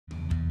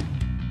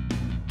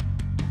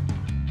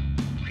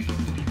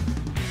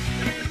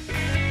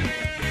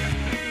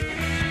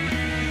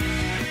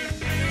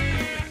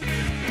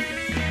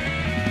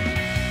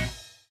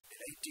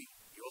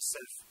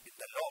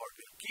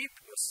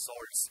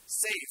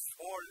life.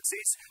 Paul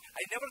says,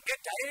 I never get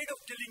tired of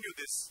telling you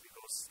this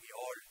because we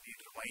all need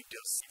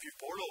reminders. If you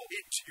follow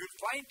it,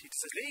 you'll find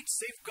it's a great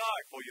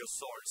safeguard for your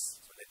souls.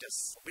 So let us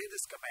obey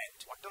this command.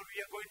 Whatever we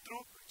are going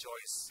through,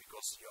 rejoice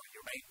because you are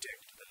united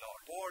to the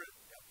Lord. Paul,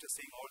 after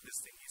saying all this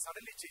thing, he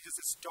suddenly changes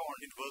his tone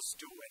in verse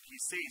 2 and he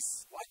says,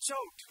 watch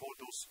out for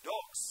those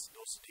dogs,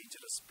 those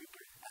dangerous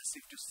people, as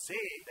if to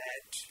say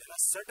that there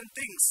are certain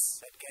things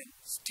that can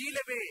steal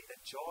away the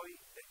joy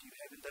that you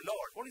have in the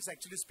Lord. Paul is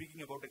actually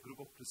speaking about a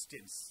group of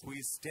Christians who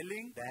is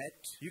telling that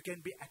you can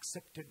be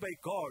accepted by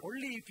God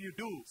only if you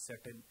do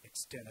certain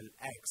external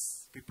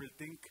acts. People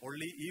think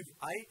only if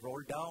I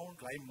roll down,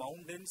 climb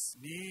mountains,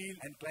 kneel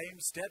and climb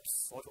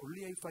steps, or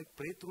only if I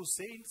pray through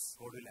saints,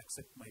 God will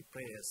accept my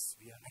prayers.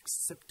 We are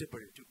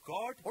acceptable to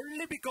God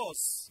only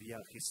because we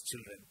are His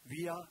children.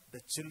 We are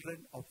the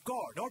children of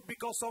God, not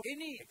because of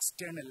any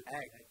external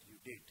act that you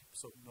did.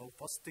 So no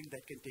first thing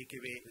that can take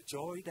away the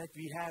joy that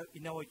we have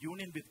in our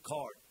union with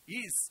God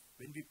is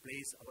when we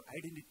place our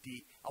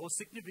identity, our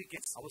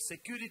significance, our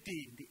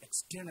security in the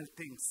external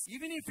things.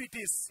 Even if it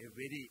is a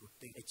very good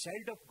thing. A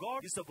child of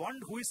God is the one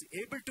who is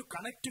able to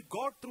connect to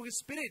God through His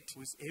Spirit,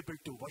 who is able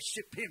to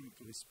worship Him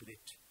through His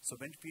Spirit. So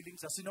when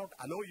feelings does not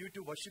allow you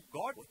to worship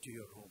God, go to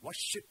your room,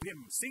 worship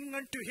Him, sing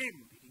unto Him,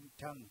 in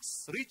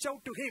tongues, reach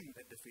out to Him,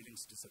 let the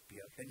feelings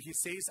disappear. And he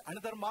says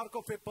another mark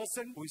of a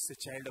person who is a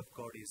child of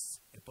God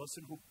is a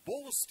person who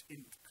boasts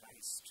in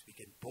Christ. We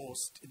can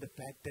boast in the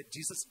fact that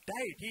Jesus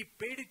died. He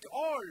paid it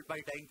all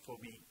by dying for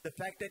me. The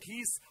fact that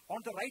He is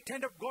on the right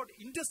hand of God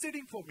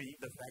interceding for me.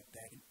 The fact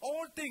that in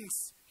all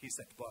things He's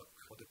at work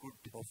for the good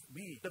of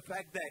me. The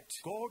fact that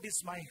God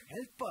is my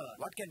helper.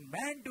 What can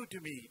man do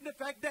to me? The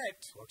fact that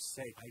God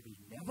said, I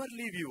will never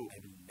leave you. I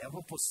will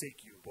never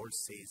forsake you. Paul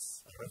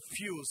says,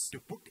 refuse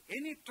to put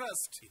any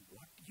trust in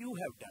what you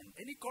have done.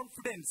 Any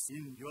confidence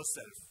in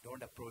yourself.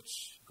 Don't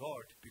approach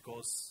God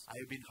because I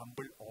have been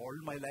humble all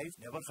my life.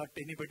 Never hurt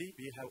anybody.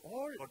 We have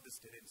all got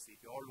this tendency.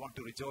 We all want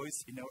to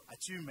rejoice in our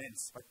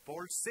achievements. But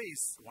Paul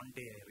says, one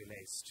day I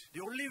realized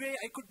the only way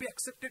I could be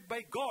accepted by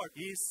God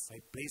is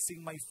by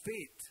placing my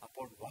faith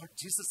upon what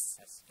Jesus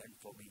has done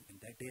for me. And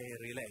that day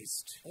I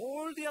realized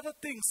all the other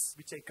things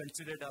which I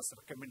considered as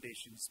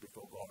recommendations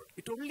before God,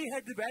 it only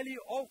had the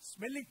value of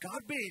smelling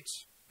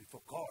garbage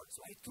before God.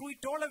 So I threw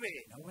it all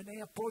away. Now when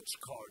I approach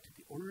God,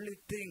 the only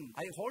thing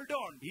I hold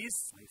on is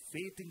my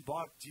faith in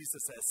what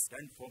Jesus has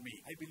done for me.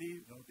 I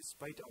believe,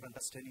 despite our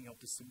understanding of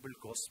the simple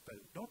gospel,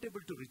 not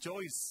able to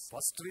rejoice.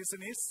 First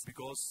reason is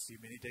because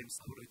many times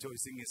our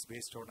rejoicing is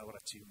based on our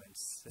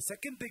achievements. The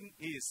second thing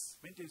is,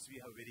 many times we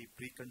have very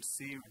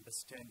preconceived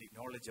understanding,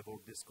 knowledge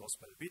about this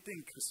gospel. We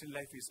think Christian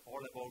life is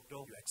all about,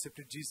 you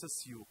accepted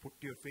Jesus, you put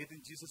your faith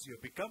in Jesus, you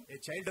have become a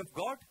child of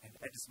God, and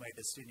that is my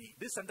destiny.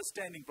 This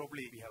understanding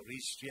probably we have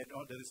reached. Yet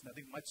there is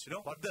nothing much,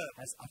 further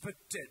has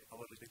affected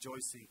our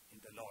rejoicing in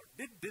the Lord.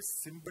 Did this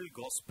simple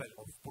gospel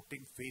of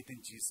putting faith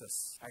in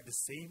Jesus had the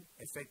same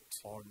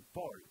effect on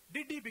Paul?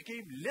 Did he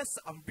become less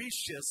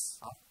ambitious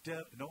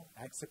after,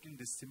 accepting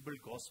this simple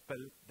gospel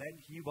than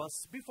he was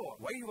before?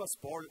 Why was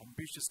Paul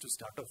ambitious to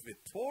start off with?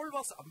 Paul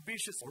was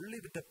ambitious only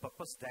with the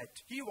purpose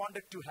that he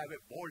wanted to have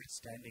a bold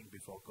standing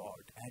before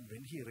God. And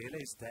when he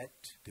realized that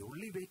the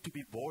only way to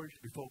be bold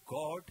before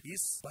God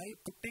is by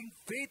putting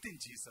faith in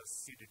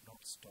Jesus, he did not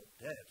stop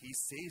there. He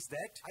says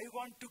that I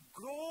want to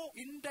grow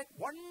in that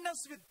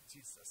oneness with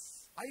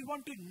Jesus. I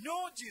want to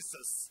know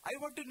Jesus. I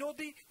want to know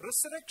the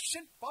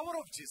resurrection power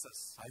of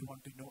Jesus. I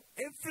want to know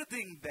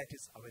everything that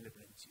is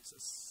available in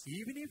Jesus.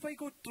 Even if I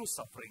go through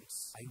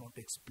sufferings, I want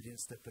to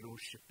experience the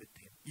fellowship with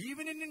Him.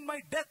 Even in my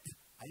death,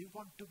 I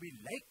want to be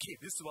like Him.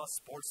 This was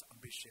Paul's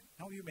ambition.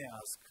 Now you may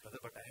ask, brother,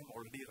 but I am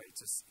already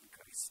righteous in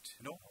Christ.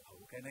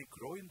 How can I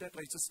grow in that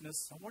righteousness?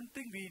 Now, one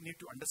thing we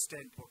need to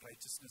understand about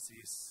righteousness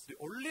is the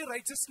only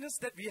righteousness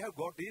that we have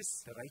got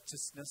is the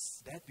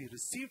righteousness that we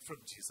received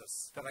from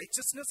Jesus. The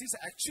righteousness is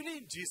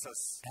actually in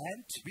Jesus.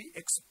 And the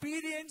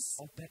experience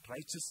of that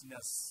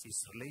righteousness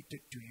is related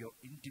to your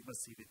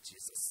intimacy with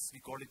Jesus. We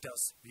call it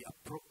as we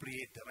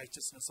appropriate the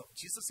righteousness of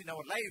Jesus in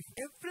our life.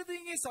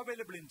 Everything is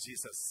available in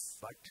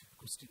Jesus. But the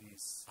question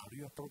is, are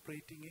you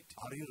appropriating it?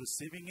 Are you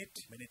receiving it?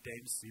 Many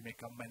times we may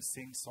come and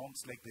sing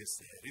songs like this.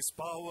 There is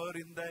power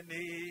in the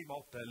name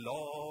of the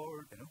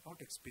Lord.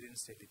 Not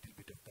experienced a little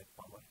bit of that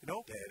power.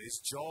 There is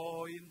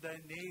joy in the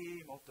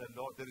name of the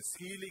Lord. There is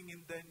healing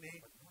in the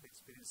name. But not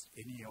experienced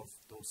any of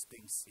those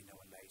things in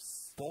our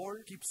lives. Paul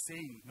keeps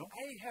saying,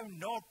 I have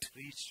not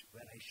reached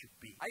where I should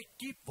be. I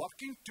keep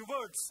working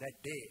towards that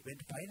day when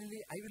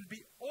finally I will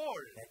be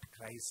all that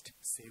Christ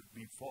saved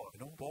me for.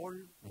 Paul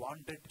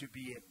wanted to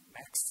be a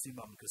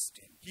maximum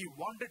Christian. He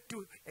wanted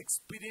to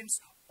experience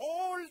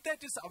all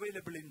that is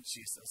available in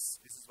Jesus.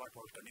 This is what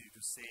Paul continued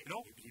to say.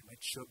 Every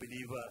mature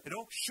believer,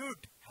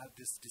 should have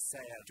this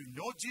desire to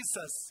know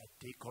Jesus and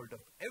take hold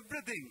of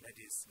everything that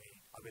is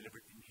made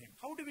available in Him.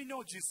 How do we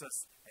know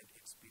Jesus and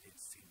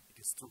experience Him? It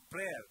is through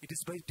prayer. It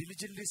is by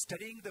diligently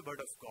studying the Word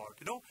of God.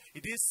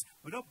 It is,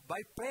 by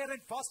prayer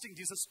and fasting,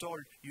 Jesus told,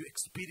 you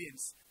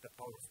experience the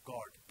power of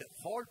God. The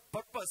whole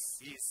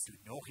purpose is to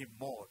know Him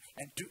more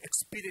and to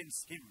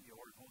experience Him. You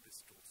all know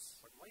this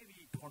truth. But why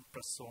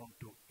press on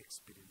to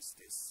experience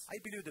this. I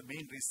believe the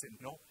main reason,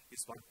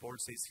 is what Paul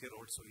says here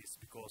also is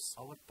because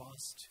our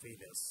past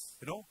failures.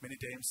 Many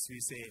times we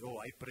say,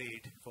 I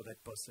prayed for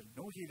that person.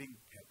 No healing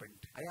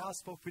happened. I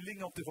asked for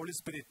filling of the Holy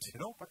Spirit,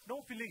 but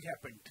no filling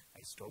happened.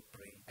 I stopped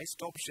praying. I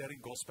stopped sharing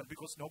gospel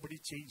because nobody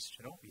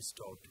changed, we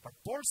stopped. But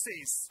Paul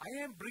says,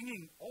 I am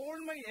bringing all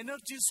my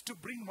energies to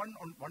bring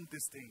one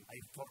this thing. I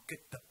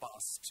forget the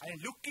past. I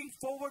am looking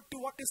forward to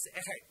what is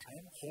ahead. I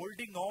am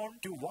holding on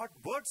to what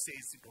word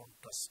says. You don't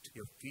trust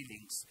your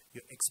feelings,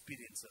 your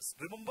experiences.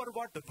 Remember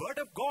what the word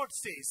of God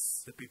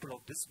says. The people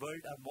of this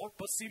world are more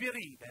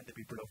persevering than the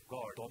people of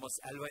God. Thomas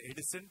Alva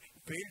Edison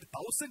failed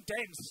 1,000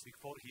 times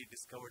before he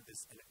discovered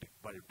this electric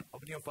bulb.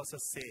 How many of us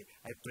say,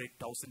 I prayed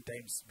 1,000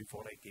 times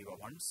before I gave up?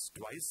 Once,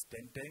 twice,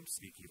 10 times,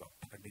 we give up.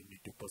 Continue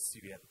to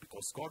persevere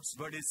because God's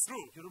word is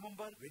true. You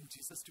remember when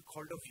Jesus took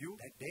hold of you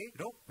that day?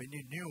 When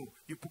you knew,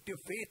 you put your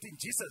faith in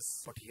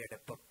Jesus, but he had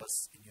a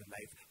purpose in your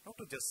life, not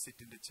to just sit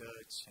in the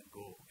church and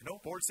go.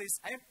 Paul says,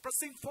 I am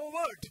pressing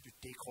forward to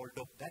take hold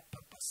of that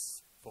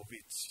purpose for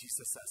which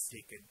Jesus has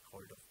taken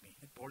hold of me.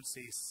 And Paul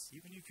says,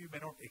 even if you may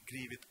not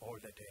agree with all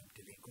that I am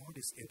telling, God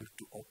is able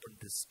to open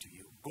this to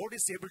you. God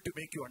is able to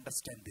make you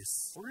understand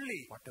this.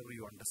 Only whatever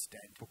you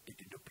understand, put it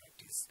into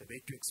practice. The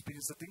way to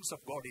experience the things of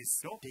God is,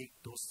 take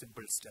those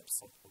simple steps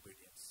of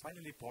obedience.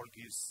 Finally, Paul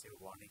gives a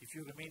warning. If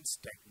you remain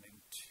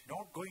stagnant,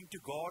 not going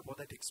to God for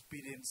that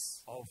experience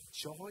of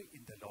joy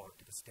in the Lord,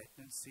 the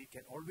stagnancy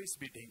can always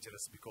be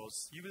dangerous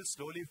because you will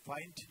slowly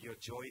find your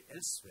joy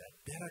elsewhere.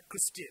 There are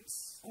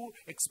Christians who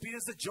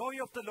experience the joy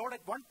of the Lord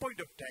at one point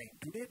of time.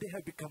 Today they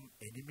have become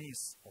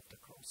enemies of the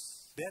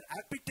cross. Their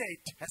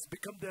appetite has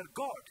become their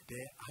God.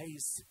 Their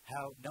eyes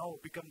have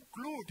now become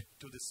glued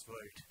to this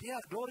world. They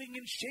are glorying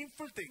in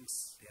shameful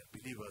things. They are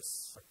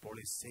believers. But Paul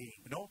is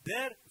saying,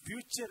 their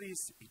future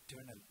is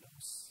eternal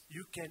loss.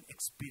 You can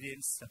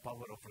experience the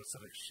power of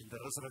resurrection, the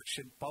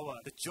resurrection power,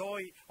 the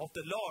joy of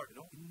the Lord,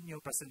 in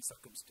your present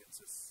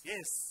circumstances.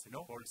 Yes,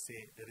 Paul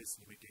say there is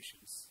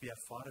limitations. We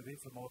are far away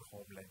from our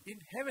homeland. In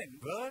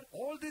heaven, where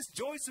all these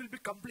joys will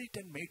be complete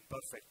and made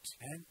perfect.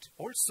 And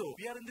also,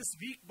 we are in these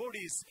weak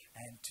bodies,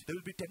 and there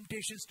will be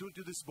temptations due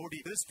to this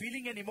body. There is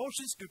feeling and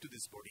emotions due to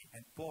this body.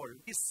 And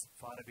Paul is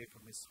far away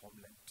from his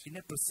homeland, in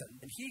a prison.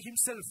 And he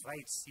himself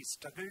writes, he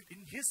struggled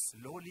in his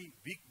lowly,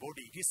 weak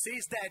body. He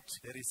says that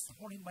there is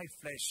thorn in my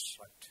flesh,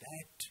 but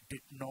that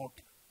did not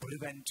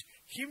prevent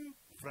him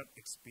from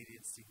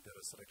experiencing the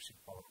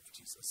resurrection power of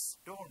Jesus.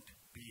 Don't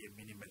be a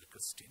minimal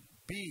Christian.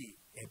 Be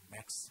a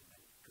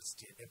maximal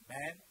Christian. A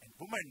man and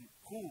woman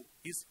who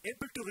is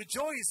able to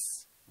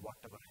rejoice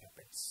whatever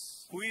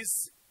happens. Who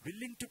is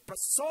willing to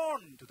press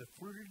on to the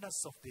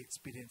fullness of the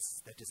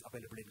experience that is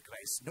available in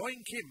Christ.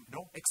 Knowing Him,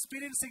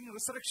 experiencing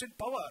resurrection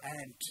power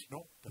and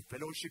the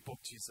fellowship of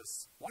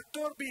Jesus.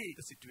 Whatever be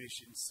the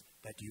situations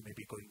that you may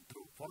be going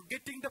through.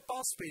 Forgetting the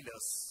past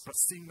failures.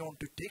 Pressing on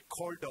to take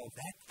hold of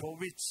that for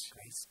which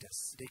Christ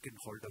has taken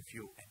hold of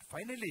you. And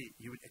finally,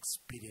 you will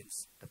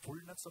experience the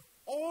fullness of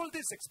all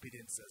these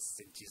experiences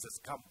when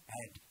Jesus comes,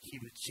 and He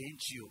will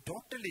change you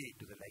totally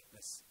to the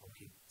likeness of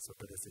Him. So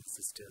brothers and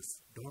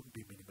sisters, don't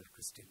be minimal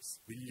Christians.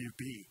 Will you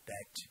be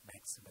that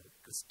maximal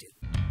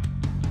Christian?